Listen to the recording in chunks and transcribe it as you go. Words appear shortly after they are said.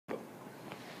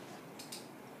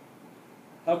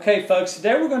Okay folks,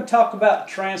 today we're going to talk about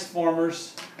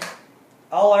transformers.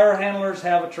 All air handlers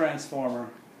have a transformer.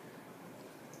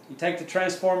 You take the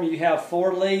transformer, you have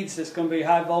 4 leads that's going to be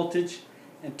high voltage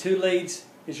and 2 leads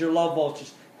is your low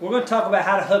voltage. We're going to talk about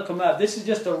how to hook them up. This is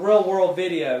just a real world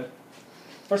video.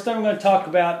 First thing we're going to talk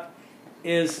about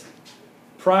is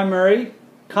primary,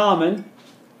 common,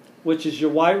 which is your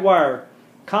white wire.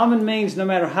 Common means no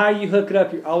matter how you hook it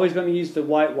up, you're always going to use the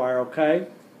white wire, okay?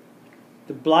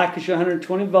 The black is your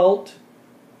 120 volt.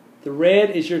 The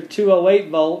red is your 208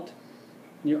 volt.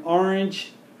 And your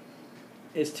orange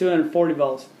is 240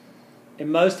 volts. In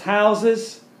most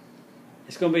houses,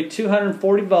 it's going to be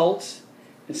 240 volts.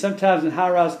 And sometimes in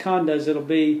high-rise condos, it'll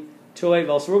be 208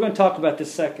 volts. So we're going to talk about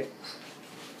this second.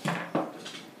 I'm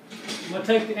going to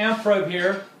take the amp probe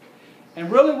here.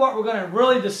 And really what we're going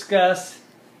to discuss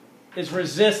is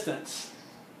resistance.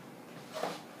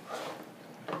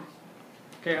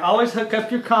 Okay, always hook up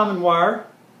your common wire.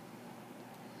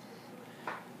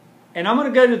 And I'm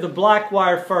going to go to the black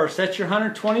wire first. That's your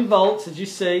 120 volts, as you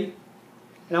see.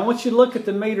 And I want you to look at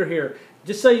the meter here.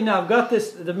 Just so you know, I've got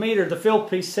the meter, the field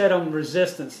piece set on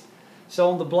resistance. So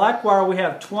on the black wire we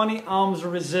have 20 ohms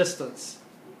of resistance.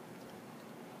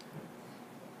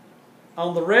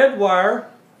 On the red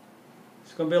wire,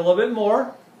 it's going to be a little bit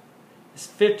more. It's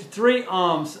 53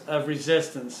 ohms of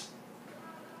resistance.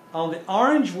 On the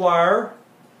orange wire,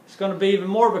 it's going to be even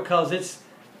more because it's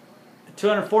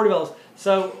 240 volts.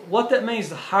 So what that means,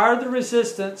 the higher the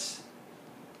resistance,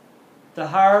 the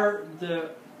higher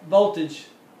the voltage,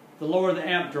 the lower the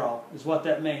amp draw is what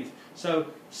that means. So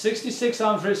 66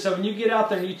 ohms. So when you get out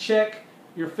there and you check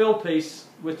your field piece,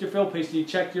 with your field piece, and you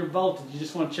check your voltage, you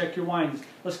just want to check your windings.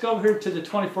 Let's go over here to the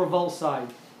 24 volt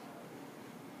side.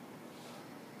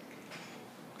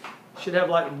 Should have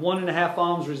like 1.5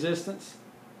 ohms resistance.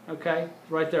 Okay,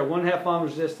 right there, 1.5 ohm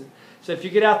resistance. So if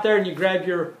you get out there and you grab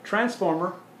your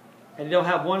transformer and you don't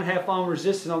have 1.5 ohm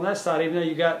resistance on that side, even though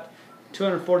you got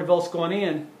 240 volts going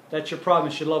in, that's your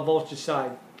problem. It's your low voltage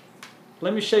side.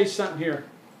 Let me show you something here.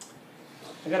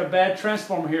 I got a bad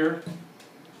transformer here.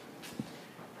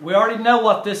 We already know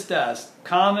what this does.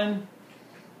 Common,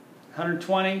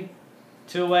 120,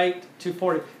 208,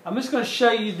 240. I'm just going to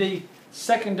show you the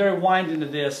secondary winding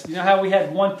of this. You know how we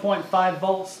had 1.5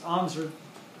 volts ohms a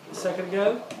second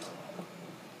ago?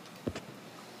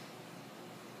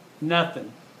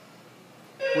 Nothing.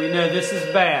 We know this is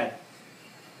bad.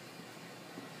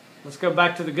 Let's go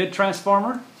back to the good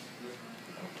transformer.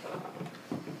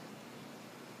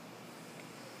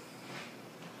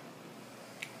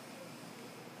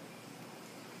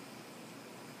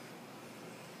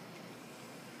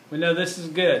 We know this is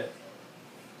good.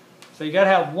 So you got to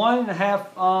have 1.5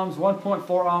 ohms, 1.4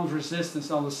 ohms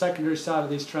resistance on the secondary side of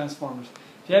these transformers.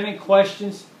 If you have any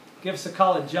questions, give us a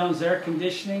call at Jones Air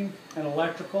Conditioning and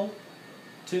Electrical,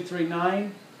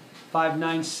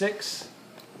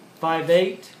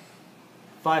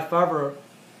 239-596-5855 or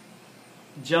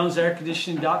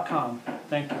jonesairconditioning.com.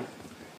 Thank you.